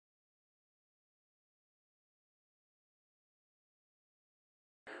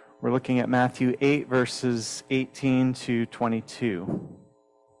We're looking at Matthew 8, verses 18 to 22.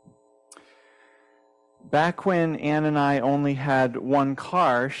 Back when Ann and I only had one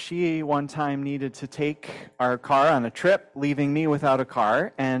car, she one time needed to take our car on a trip, leaving me without a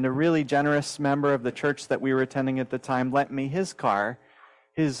car, and a really generous member of the church that we were attending at the time lent me his car,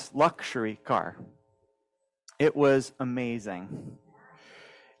 his luxury car. It was amazing.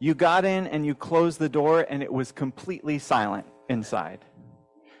 You got in and you closed the door and it was completely silent inside.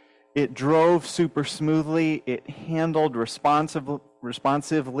 It drove super smoothly. It handled responsively.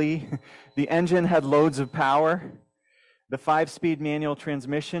 The engine had loads of power. The 5-speed manual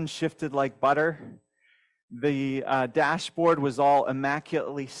transmission shifted like butter. The dashboard was all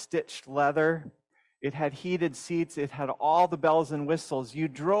immaculately stitched leather. It had heated seats. It had all the bells and whistles. You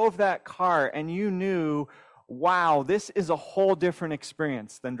drove that car and you knew, wow, this is a whole different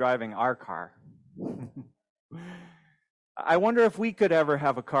experience than driving our car. I wonder if we could ever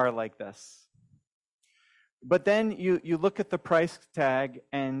have a car like this. But then you look at the price tag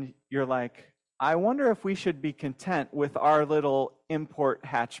and you're like, I wonder if we should be content with our little import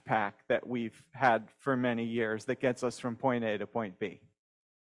hatchback that we've had for many years that gets us from point A to point B.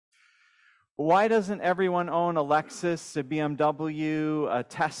 Why doesn't everyone own a Lexus, a BMW, a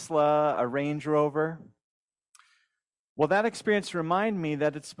Tesla, a Range Rover? Well, that experience reminded me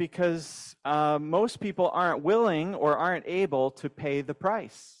that it's because most people aren't willing or aren't able to pay the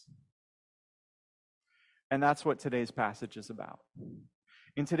price. And that's what today's passage is about.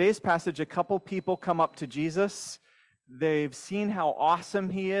 In today's passage, a couple people come up to Jesus. They've seen how awesome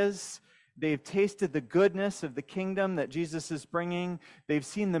he is. They've tasted the goodness of the kingdom that Jesus is bringing. They've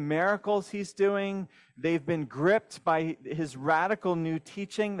seen the miracles he's doing. They've been gripped by his radical new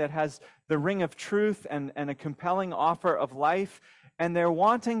teaching that has the ring of truth and a compelling offer of life. And they're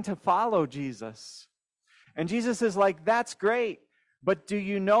wanting to follow Jesus. And Jesus is like, that's great, but do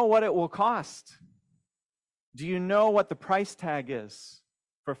you know what it will cost? Do you know what the price tag is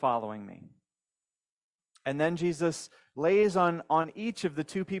for following me? And then Jesus lays on each of the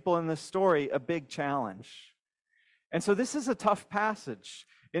two people in this story a big challenge. And so this is a tough passage.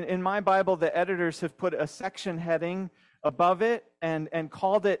 In my Bible, the editors have put a section heading above it and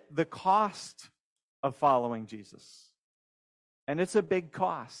called it the cost of following Jesus. And it's a big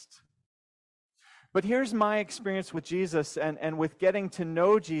cost. But here's my experience with Jesus and with getting to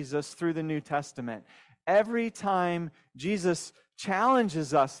know Jesus through the New Testament. Every time Jesus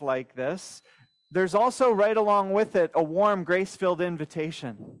challenges us like this, there's also right along with it a warm, grace-filled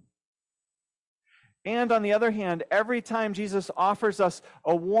invitation. And on the other hand, every time Jesus offers us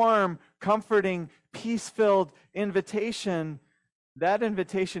a warm, comforting, peace-filled invitation, that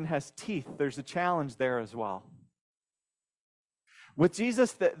invitation has teeth. There's a challenge there as well. With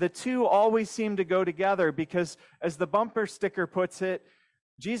Jesus, the two always seem to go together because, as the bumper sticker puts it,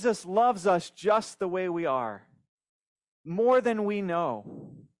 Jesus loves us just the way we are, more than we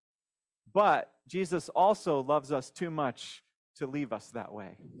know. But Jesus also loves us too much to leave us that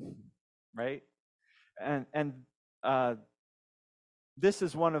way, right? And this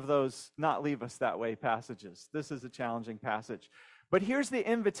is one of those not leave us that way passages. This is a challenging passage. But here's the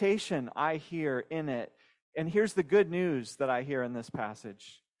invitation I hear in it, and here's the good news that I hear in this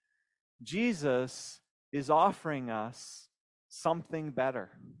passage. Jesus is offering us something better.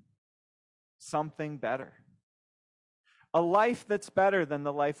 Something better. A life that's better than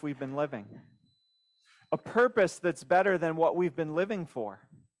the life we've been living. A purpose that's better than what we've been living for.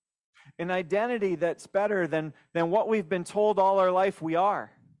 An identity that's better than what we've been told all our life we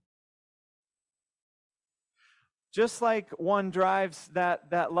are. Just like one drive in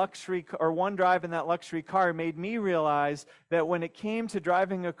that luxury car made me realize that when it came to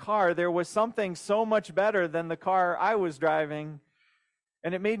driving a car, there was something so much better than the car I was driving.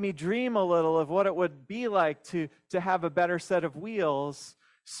 And it made me dream a little of what it would be like to have a better set of wheels.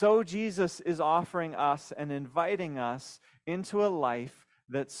 So Jesus is offering us and inviting us into a life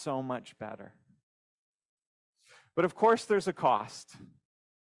that's so much better. But of course, there's a cost.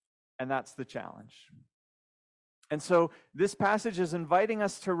 And that's the challenge. And so this passage is inviting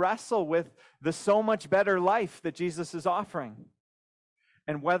us to wrestle with the so much better life that Jesus is offering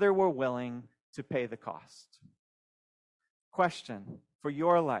and whether we're willing to pay the cost. Question for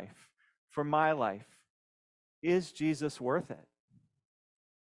your life, for my life, is Jesus worth it?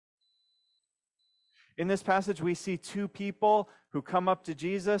 In this passage, we see two people who come up to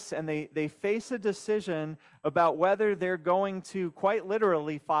Jesus and they face a decision about whether they're going to quite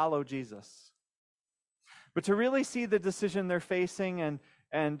literally follow Jesus. But to really see the decision they're facing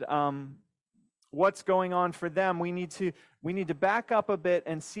and what's going on for them, we need to back up a bit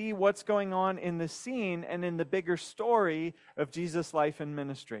and see what's going on in the scene and in the bigger story of Jesus' life and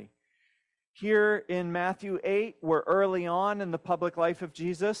ministry. Here in Matthew 8, we're early on in the public life of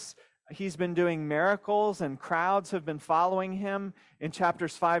Jesus. He's been doing miracles and crowds have been following him. In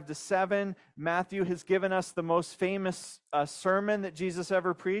chapters 5 to 7, Matthew has given us the most famous sermon that Jesus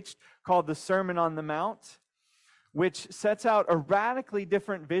ever preached, called the Sermon on the Mount, which sets out a radically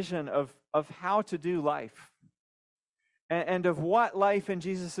different vision of how to do life and of what life in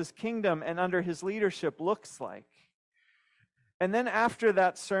Jesus' kingdom and under his leadership looks like. And then after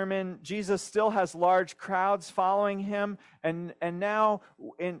that sermon, Jesus still has large crowds following him. And now,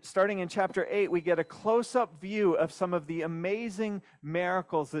 starting in chapter 8, we get a close-up view of some of the amazing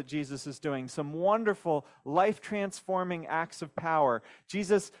miracles that Jesus is doing, some wonderful, life-transforming acts of power.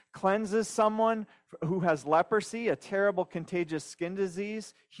 Jesus cleanses someone who has leprosy, a terrible contagious skin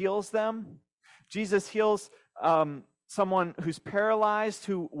disease, heals them. Jesus heals someone who's paralyzed,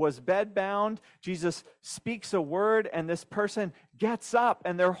 who was bedbound. Jesus speaks a word, and this person gets up,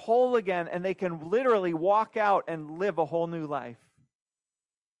 and they're whole again, and they can literally walk out and live a whole new life.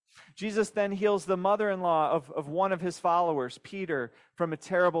 Jesus then heals the mother-in-law of one of his followers, Peter, from a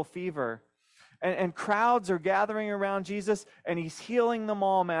terrible fever. And crowds are gathering around Jesus, and he's healing them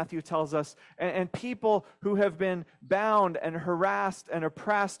all, Matthew tells us. And people who have been bound and harassed and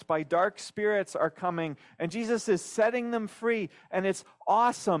oppressed by dark spirits are coming, and Jesus is setting them free, and it's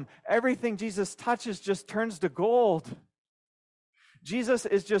awesome. Everything Jesus touches just turns to gold. Jesus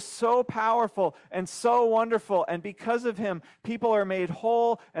is just so powerful and so wonderful, and because of him, people are made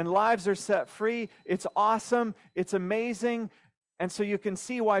whole and lives are set free. It's awesome. It's amazing. And so you can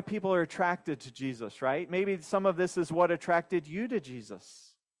see why people are attracted to Jesus, right? Maybe some of this is what attracted you to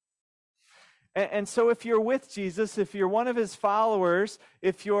Jesus. And so if you're with Jesus, if you're one of his followers,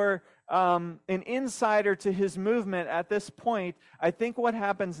 if you're an insider to his movement at this point, I think what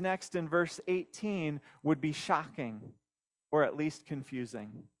happens next in verse 18 would be shocking, or at least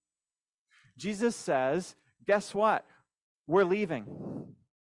confusing. Jesus says, guess what? We're leaving.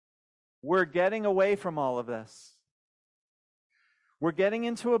 We're getting away from all of this. We're getting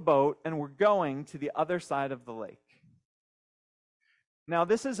into a boat, and we're going to the other side of the lake. Now,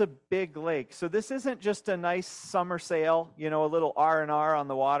 this is a big lake, so this isn't just a nice summer sail, a little R&R on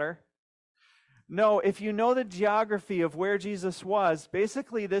the water. No, if you know the geography of where Jesus was,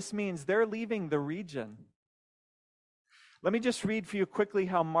 basically this means they're leaving the region. Let me just read for you quickly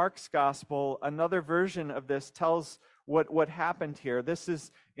how Mark's gospel, another version of this, tells what happened here. This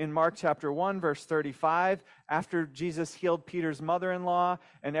is in Mark chapter 1, verse 35. After Jesus healed Peter's mother-in-law,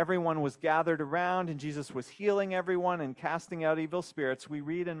 and everyone was gathered around, and Jesus was healing everyone and casting out evil spirits, we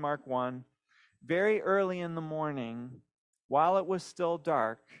read in Mark 1, very early in the morning, while it was still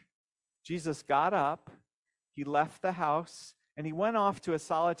dark, Jesus got up, he left the house, and he went off to a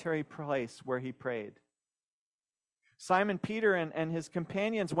solitary place where he prayed. Simon Peter and his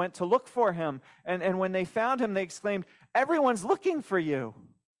companions went to look for him, and when they found him, they exclaimed, "Everyone's looking for you."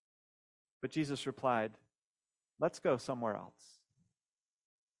 But Jesus replied, "Let's go somewhere else."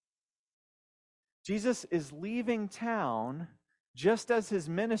 Jesus is leaving town just as his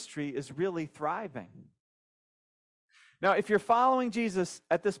ministry is really thriving. Now, if you're following Jesus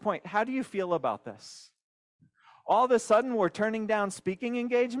at this point, how do you feel about this? All of a sudden, we're turning down speaking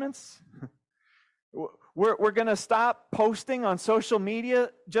engagements? We're going to stop posting on social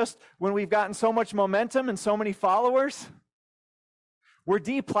media just when we've gotten so much momentum and so many followers? We're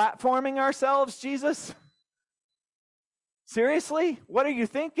deplatforming ourselves, Jesus? Seriously? What are you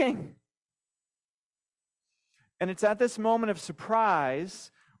thinking? And it's at this moment of surprise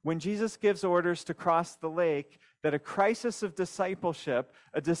when Jesus gives orders to cross the lake that a crisis of discipleship,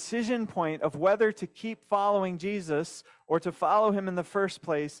 a decision point of whether to keep following Jesus or to follow him in the first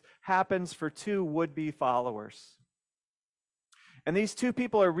place, happens for two would-be followers. And these two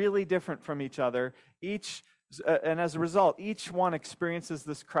people are really different from each other. And as a result, each one experiences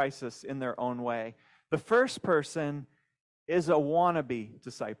this crisis in their own way. The first person is a wannabe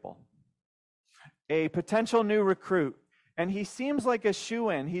disciple, a potential new recruit. And he seems like a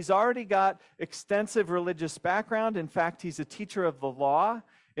shoo-in. He's already got extensive religious background. In fact, he's a teacher of the law.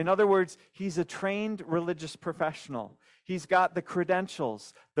 In other words, he's a trained religious professional. He's got the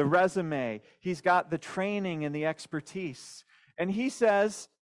credentials, the resume. He's got the training and the expertise. And he says,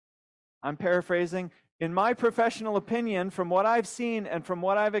 I'm paraphrasing, in my professional opinion, from what I've seen and from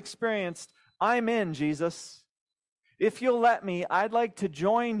what I've experienced, I'm in, Jesus. If you'll let me, I'd like to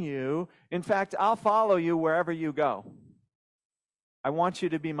join you. In fact, I'll follow you wherever you go. I want you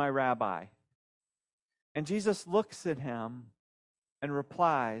to be my rabbi. And Jesus looks at him and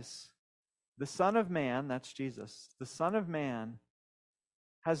replies, the Son of Man, that's Jesus, the Son of Man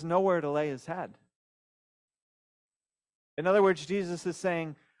has nowhere to lay his head. In other words, Jesus is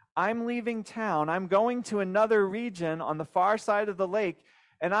saying, I'm leaving town. I'm going to another region on the far side of the lake,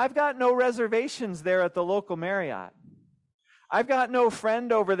 and I've got no reservations there at the local Marriott. I've got no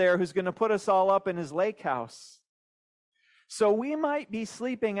friend over there who's going to put us all up in his lake house. So we might be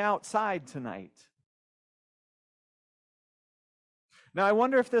sleeping outside tonight. Now, I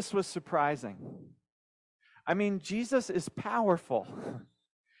wonder if this was surprising. I mean, Jesus is powerful.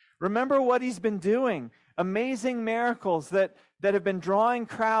 Remember what he's been doing. Amazing miracles that have been drawing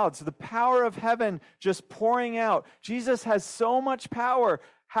crowds. The power of heaven just pouring out. Jesus has so much power.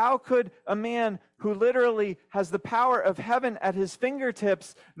 How could a man who literally has the power of heaven at his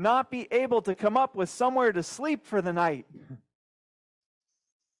fingertips not be able to come up with somewhere to sleep for the night?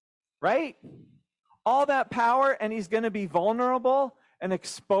 Right? All that power, and he's going to be vulnerable and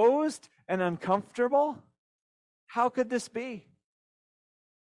exposed and uncomfortable? How could this be?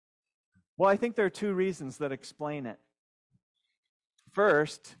 Well, I think there are two reasons that explain it.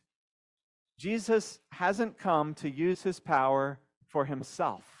 First, Jesus hasn't come to use his power for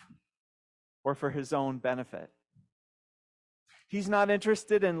himself or for his own benefit. He's not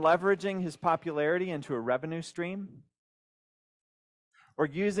interested in leveraging his popularity into a revenue stream or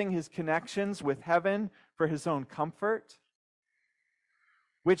using his connections with heaven for his own comfort,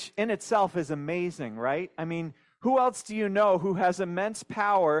 which in itself is amazing, right? I mean, who else do you know who has immense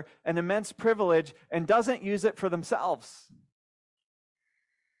power and immense privilege and doesn't use it for themselves?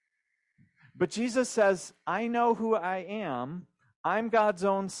 But Jesus says, I know who I am. I'm God's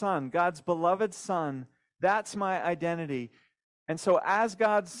own son, God's beloved son. That's my identity. And so as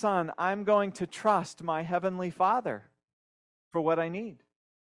God's son, I'm going to trust my heavenly Father for what I need.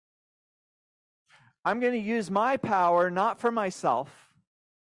 I'm going to use my power not for myself,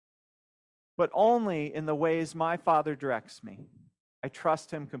 but only in the ways my Father directs me. I trust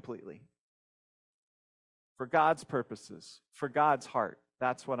him completely. For God's purposes, for God's heart.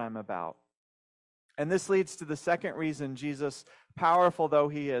 That's what I'm about. And this leads to the second reason Jesus, powerful though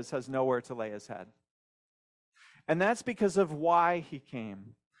he is, has nowhere to lay his head. And that's because of why he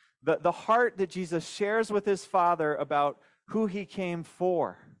came. The heart that Jesus shares with his Father about who he came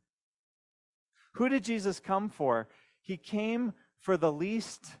for. Who did Jesus come for? He came for the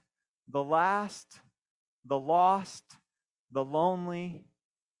least, the last, the lost, the lonely,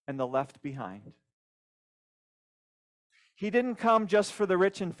 and the left behind. He didn't come just for the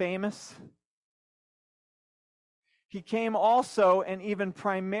rich and famous. He came also and even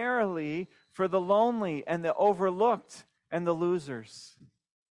primarily for the lonely and the overlooked and the losers.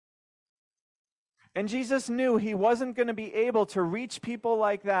 And Jesus knew he wasn't going to be able to reach people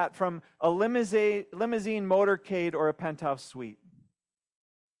like that from a limousine motorcade or a penthouse suite.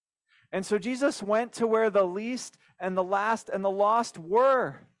 And so Jesus went to where the least and the last and the lost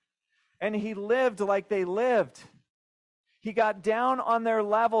were. And he lived like they lived. He got down on their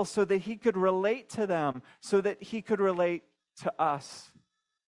level so that he could relate to them, so that he could relate to us.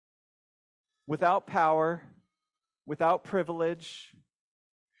 Without power, without privilege,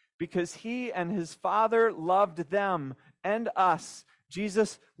 because he and his Father loved them and us.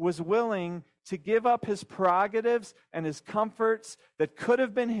 Jesus was willing to give up his prerogatives and his comforts that could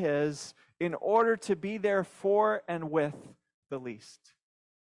have been his in order to be there for and with the least.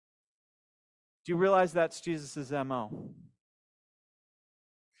 Do you realize that's Jesus' MO?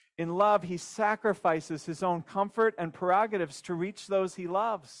 In love, he sacrifices his own comfort and prerogatives to reach those he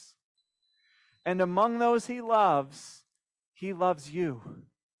loves. And among those he loves you,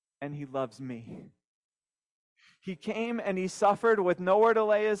 and he loves me. He came and he suffered with nowhere to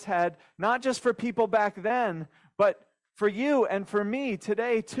lay his head, not just for people back then, but for you and for me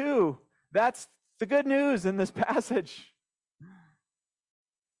today too. That's the good news in this passage.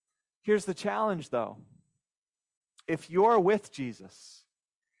 Here's the challenge, though. If you're with Jesus,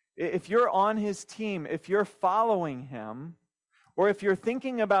 if you're on his team, if you're following him, or if you're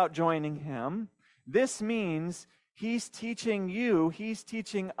thinking about joining him, this means he's teaching you, he's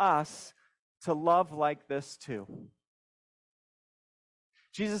teaching us to love like this too.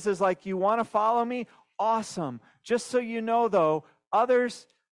 Jesus is like, you want to follow me? Awesome. Just so you know, though, others,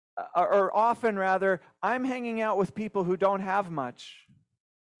 or often rather, I'm hanging out with people who don't have much.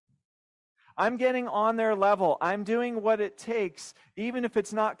 I'm getting on their level. I'm doing what it takes, even if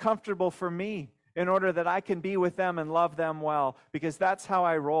it's not comfortable for me, in order that I can be with them and love them well, because that's how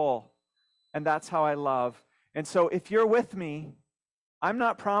I roll, and that's how I love. And so if you're with me, I'm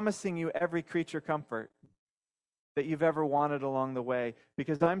not promising you every creature comfort that you've ever wanted along the way,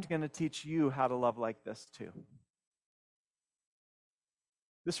 because I'm going to teach you how to love like this too.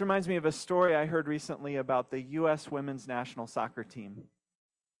 This reminds me of a story I heard recently about the U.S. women's national soccer team.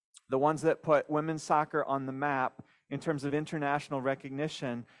 The ones that put women's soccer on the map in terms of international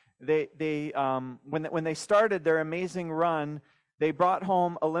recognition. When they started their amazing run, they brought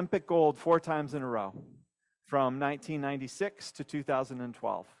home Olympic gold 4 times in a row, from 1996 to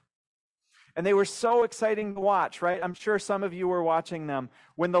 2012. And they were so exciting to watch, right? I'm sure some of you were watching them.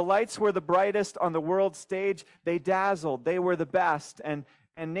 When the lights were the brightest on the world stage, they dazzled. They were the best. And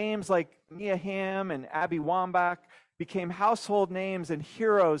names like Mia Hamm and Abby Wambach became household names and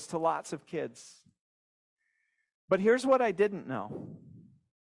heroes to lots of kids. But here's what I didn't know.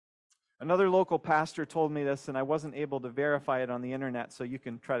 Another local pastor told me this, and I wasn't able to verify it on the internet, so you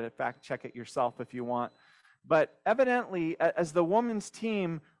can try to fact check it yourself if you want. But evidently, as the women's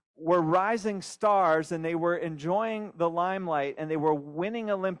team were rising stars and they were enjoying the limelight and they were winning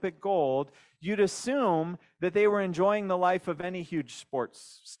Olympic gold, you'd assume that they were enjoying the life of any huge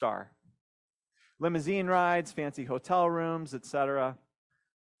sports star. Limousine rides, fancy hotel rooms, etc.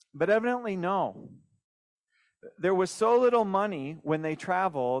 But evidently, no. There was so little money when they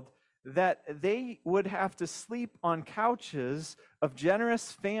traveled that they would have to sleep on couches of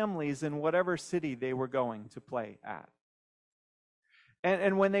generous families in whatever city they were going to play at.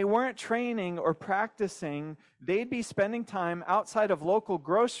 And when they weren't training or practicing, they'd be spending time outside of local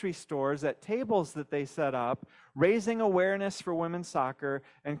grocery stores at tables that they set up, raising awareness for women's soccer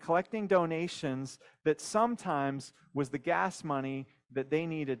and collecting donations that sometimes was the gas money that they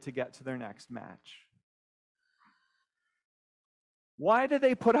needed to get to their next match. Why did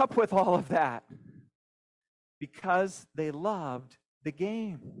they put up with all of that? Because they loved the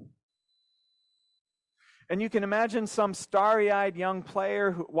game. And you can imagine some starry-eyed young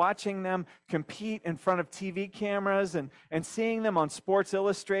player watching them compete in front of TV cameras and seeing them on Sports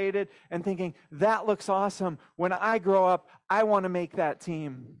Illustrated and thinking, that looks awesome. When I grow up, I want to make that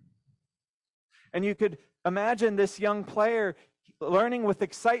team. And you could imagine this young player learning with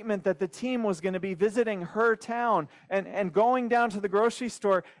excitement that the team was going to be visiting her town and going down to the grocery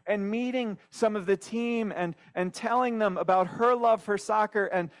store and meeting some of the team and telling them about her love for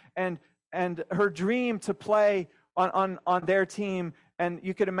soccer and her dream to play on their team. And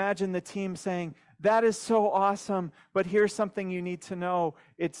you could imagine the team saying, that is so awesome, but here's something you need to know.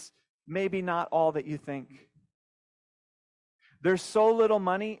 It's maybe not all that you think. There's so little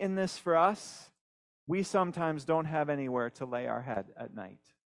money in this for us, we sometimes don't have anywhere to lay our head at night.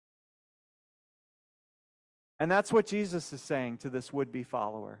 And that's what Jesus is saying to this would-be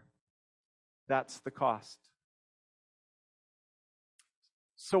follower. That's the cost.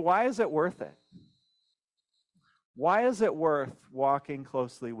 So why is it worth it? Why is it worth walking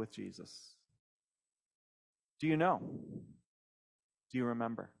closely with Jesus? Do you know? Do you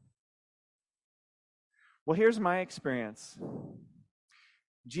remember? Well, here's my experience.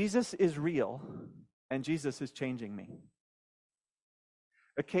 Jesus is real, and Jesus is changing me.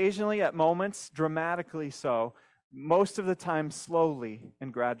 Occasionally, at moments, dramatically so, most of the time slowly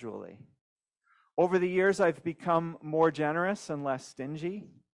and gradually. Over the years, I've become more generous and less stingy,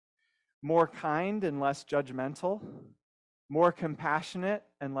 more kind and less judgmental, more compassionate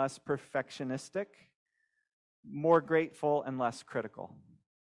and less perfectionistic, more grateful and less critical.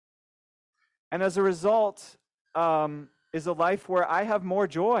 And as a result, is a life where I have more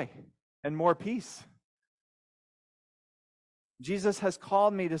joy and more peace. Jesus has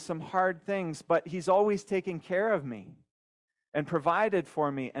called me to some hard things, but he's always taken care of me and provided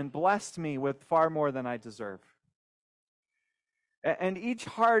for me and blessed me with far more than I deserve. And each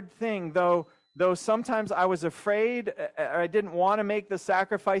hard thing, though sometimes I was afraid, or I didn't want to make the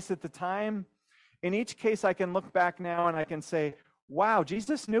sacrifice at the time, in each case I can look back now and I can say, wow,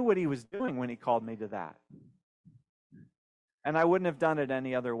 Jesus knew what he was doing when he called me to that. And I wouldn't have done it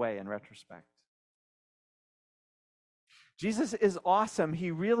any other way in retrospect. Jesus is awesome.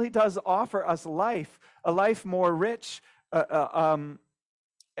 He really does offer us life, a life more rich, and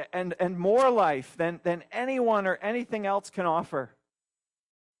more life than anyone or anything else can offer.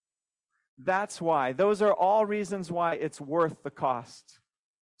 That's why. Those are all reasons why it's worth the cost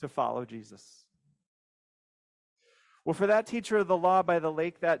to follow Jesus. Well, for that teacher of the law by the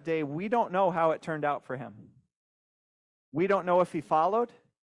lake that day, we don't know how it turned out for him. We don't know if he followed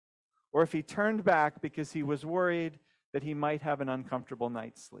or if he turned back because he was worried that he might have an uncomfortable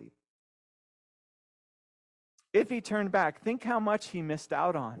night's sleep. If he turned back, think how much he missed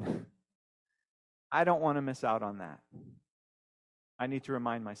out on. I don't want to miss out on that. I need to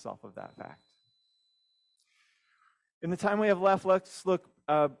remind myself of that fact. In the time we have left, let's look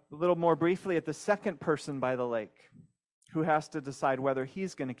a little more briefly at the second person by the lake who has to decide whether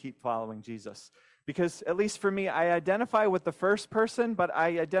he's going to keep following Jesus. Because at least for me, I identify with the first person, but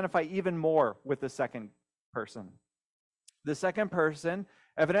I identify even more with the second person. The second person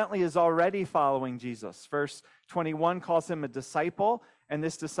evidently is already following Jesus. Verse 21 calls him a disciple, and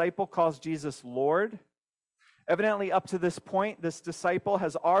this disciple calls Jesus Lord. Evidently, up to this point, this disciple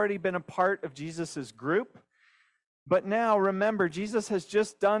has already been a part of Jesus' group. But now, remember, Jesus has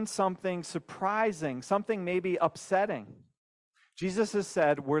just done something surprising, something maybe upsetting. Jesus has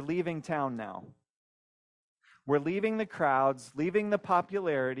said, we're leaving town now. We're leaving the crowds, leaving the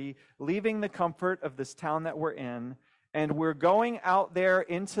popularity, leaving the comfort of this town that we're in, and we're going out there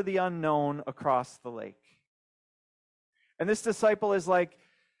into the unknown across the lake. And this disciple is like,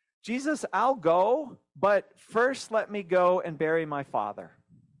 Jesus, I'll go, but first let me go and bury my father.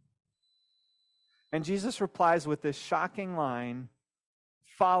 And Jesus replies with this shocking line,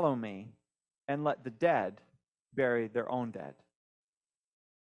 follow me and let the dead bury their own dead.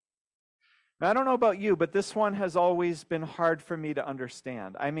 Now, I don't know about you, but this one has always been hard for me to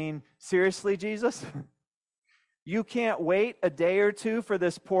understand. I mean, seriously, Jesus? You can't wait a day or two for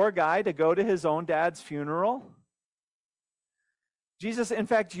this poor guy to go to his own dad's funeral? Jesus, in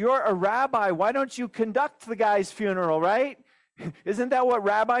fact, you're a rabbi. Why don't you conduct the guy's funeral, right? Isn't that what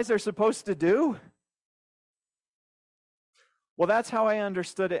rabbis are supposed to do? Well, that's how I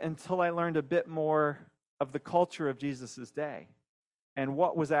understood it until I learned a bit more of the culture of Jesus' day and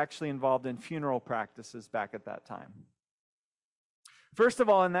what was actually involved in funeral practices back at that time. First of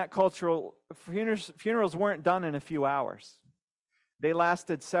all, in that culture, funerals weren't done in a few hours. They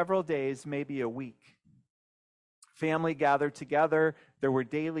lasted several days, maybe a week. Family gathered together. There were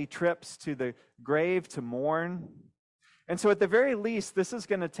daily trips to the grave to mourn. And so at the very least, this is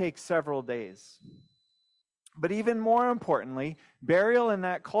going to take several days. But even more importantly, burial in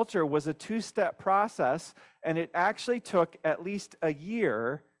that culture was a two-step process, and it actually took at least a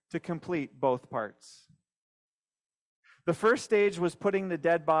year to complete both parts. The first stage was putting the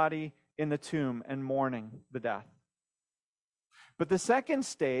dead body in the tomb and mourning the death. But the second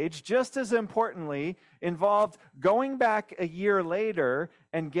stage, just as importantly, involved going back a year later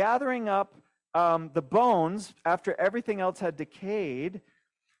and gathering up the bones after everything else had decayed,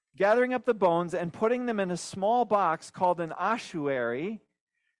 gathering up the bones and putting them in a small box called an ossuary,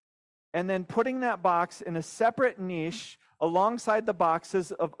 and then putting that box in a separate niche alongside the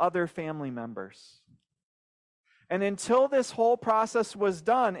boxes of other family members. And until this whole process was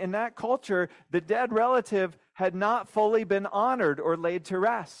done, in that culture, the dead relative had not fully been honored or laid to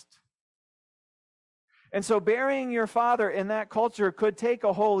rest. And so burying your father in that culture could take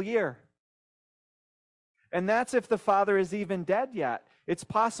a whole year. And that's if the father is even dead yet. It's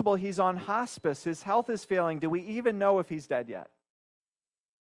possible he's on hospice. His health is failing. Do we even know if he's dead yet?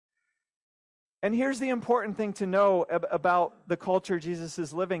 And here's the important thing to know about the culture Jesus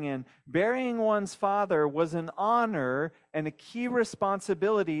is living in. Burying one's father was an honor and a key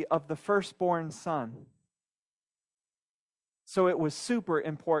responsibility of the firstborn son. So it was super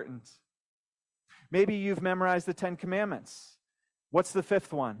important. Maybe you've memorized the 10 Commandments. What's the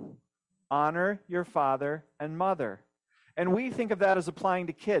fifth one? Honor your father and mother. And we think of that as applying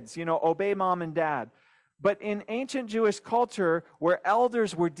to kids, obey mom and dad. But in ancient Jewish culture, where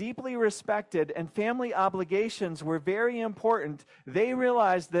elders were deeply respected and family obligations were very important, they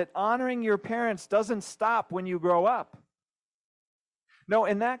realized that honoring your parents doesn't stop when you grow up. No,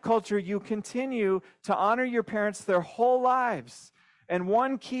 in that culture, you continue to honor your parents their whole lives. And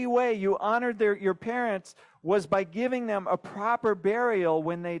one key way you honored your parents was by giving them a proper burial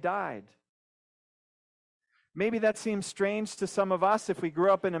when they died. Maybe that seems strange to some of us. If we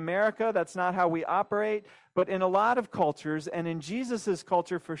grew up in America, that's not how we operate. But in a lot of cultures, and in Jesus'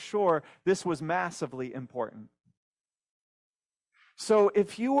 culture for sure, this was massively important. So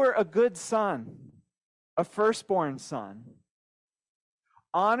if you were a good son, a firstborn son,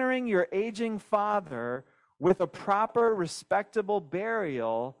 honoring your aging father with a proper, respectable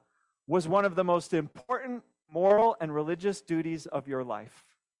burial was one of the most important moral and religious duties of your life.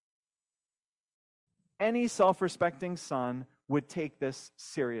 Any self-respecting son would take this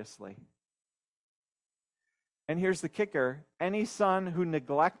seriously. And here's the kicker. Any son who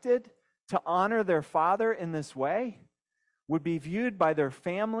neglected to honor their father in this way would be viewed by their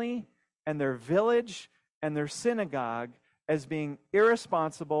family and their village and their synagogue as being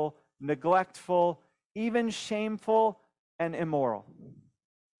irresponsible, neglectful, even shameful, and immoral.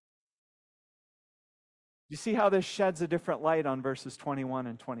 You see how this sheds a different light on verses 21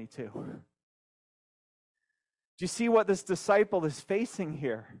 and 22? Do you see what this disciple is facing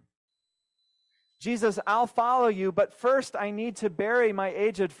here? Jesus, I'll follow you, but first I need to bury my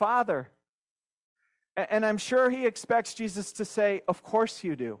aged father. And I'm sure he expects Jesus to say, of course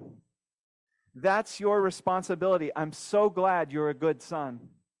you do. That's your responsibility. I'm so glad you're a good son.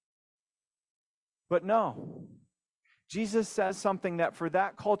 But no, Jesus says something that for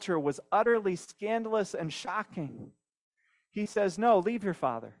that culture was utterly scandalous and shocking. He says, no, leave your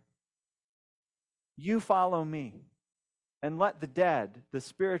father. You follow me, and let the dead, the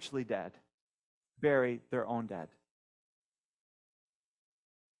spiritually dead, bury their own dead.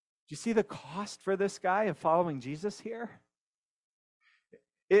 Do you see the cost for this guy of following Jesus here?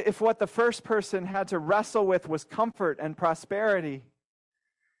 If what the first person had to wrestle with was comfort and prosperity,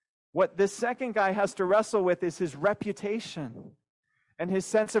 what this second guy has to wrestle with is his reputation and his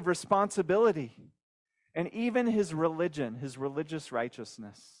sense of responsibility and even his religion, his religious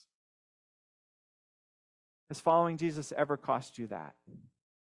righteousness. Has following Jesus ever cost you that?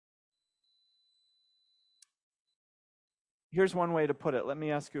 Here's one way to put it. Let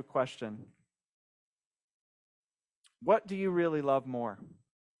me ask you a question. What do you really love more?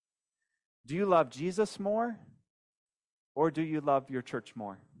 Do you love Jesus more, or do you love your church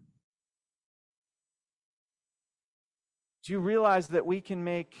more? Do you realize that we can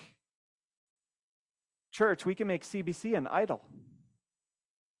make church, we can make CBC an idol?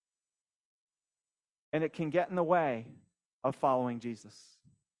 And it can get in the way of following Jesus.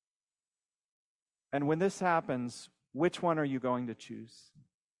 And when this happens, which one are you going to choose?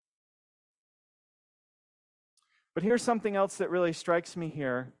 But here's something else that really strikes me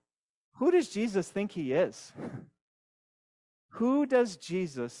here. Who does Jesus think he is? Who does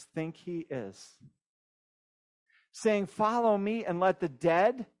Jesus think he is? Saying, follow me and let the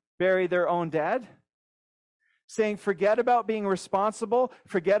dead bury their own dead? Saying, forget about being responsible,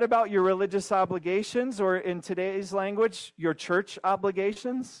 forget about your religious obligations, or in today's language, your church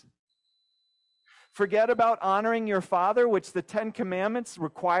obligations? Forget about honoring your father, which the Ten Commandments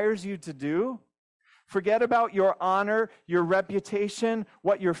requires you to do? Forget about your honor, your reputation,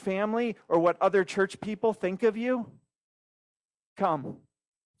 what your family or what other church people think of you? Come,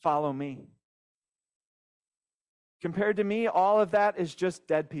 follow me. Compared to me, all of that is just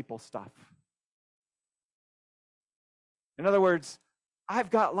dead people stuff. In other words, I've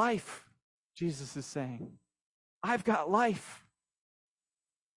got life, Jesus is saying. I've got life.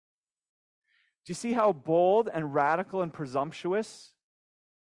 Do you see how bold and radical and presumptuous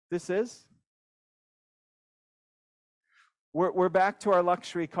this is? We're back to our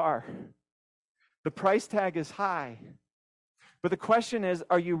luxury car. The price tag is high. But the question is,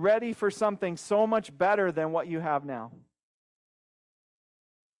 are you ready for something so much better than what you have now?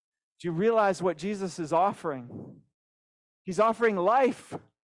 Do you realize what Jesus is offering? He's offering life.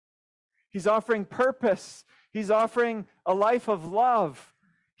 He's offering purpose. He's offering a life of love.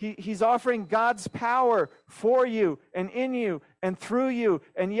 He's offering God's power for you and in you and through you.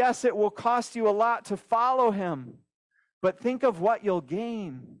 And yes, it will cost you a lot to follow him. But think of what you'll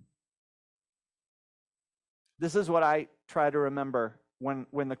gain. This is what I try to remember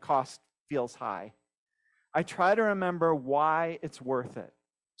when the cost feels high. I try to remember why it's worth it.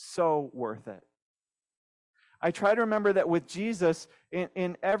 So worth it. I try to remember that with Jesus,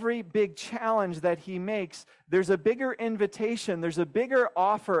 in every big challenge that he makes, there's a bigger invitation, there's a bigger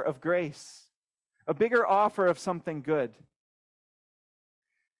offer of grace, a bigger offer of something good.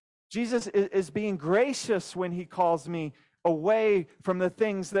 Jesus is being gracious when he calls me away from the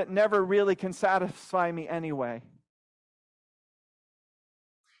things that never really can satisfy me anyway.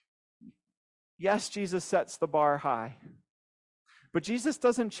 Yes, Jesus sets the bar high. But Jesus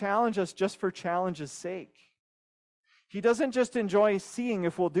doesn't challenge us just for challenge's sake. He doesn't just enjoy seeing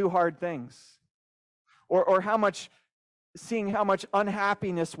if we'll do hard things, or seeing how much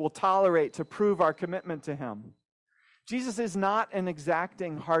unhappiness we'll tolerate to prove our commitment to him. Jesus is not an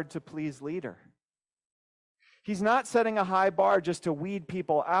exacting, hard-to-please leader. He's not setting a high bar just to weed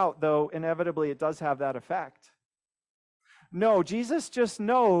people out, though inevitably it does have that effect. No, Jesus just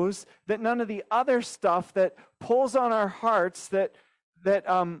knows that none of the other stuff that pulls on our hearts that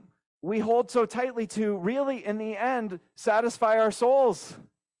we hold so tightly to really, in the end, satisfy our souls.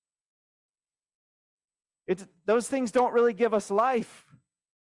 Those things don't really give us life.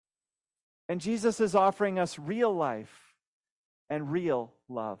 And Jesus is offering us real life and real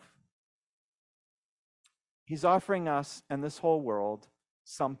love. He's offering us and this whole world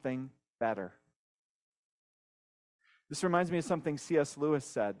something better. This reminds me of something C.S. Lewis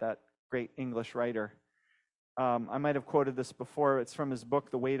said, that great English writer. I might have quoted this before. It's from his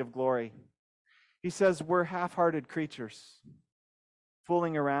book, The Weight of Glory. He says, we're half-hearted creatures,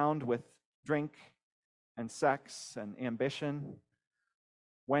 fooling around with drink and sex and ambition,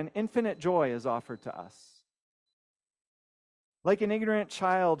 when infinite joy is offered to us. Like an ignorant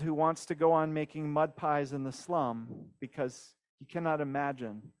child who wants to go on making mud pies in the slum because he cannot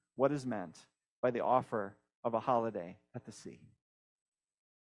imagine what is meant by the offer of a holiday at the sea.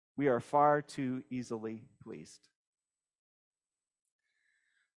 We are far too easily pleased.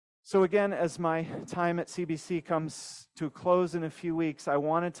 So again, as my time at CBC comes to a close in a few weeks, I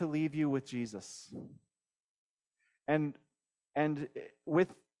wanted to leave you with Jesus. And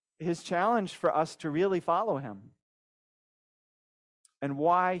with his challenge for us to really follow him. And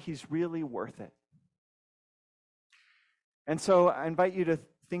why he's really worth it. And so I invite you to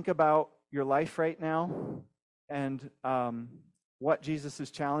think about your life right now and what Jesus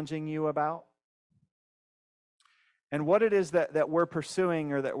is challenging you about. And what it is that we're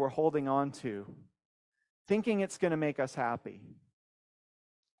pursuing or that we're holding on to, thinking it's going to make us happy,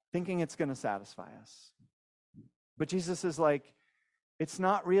 thinking it's going to satisfy us. But Jesus is like, it's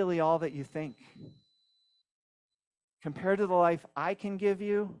not really all that you think. Compared to the life I can give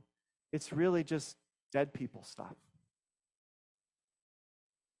you, it's really just dead people stuff.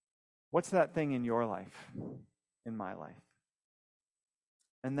 What's that thing in your life, in my life?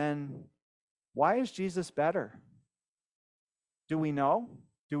 And then, why is Jesus better? Do we know?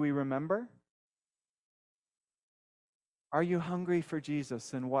 Do we remember? Are you hungry for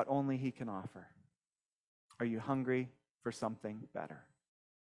Jesus and what only he can offer? Are you hungry for something better?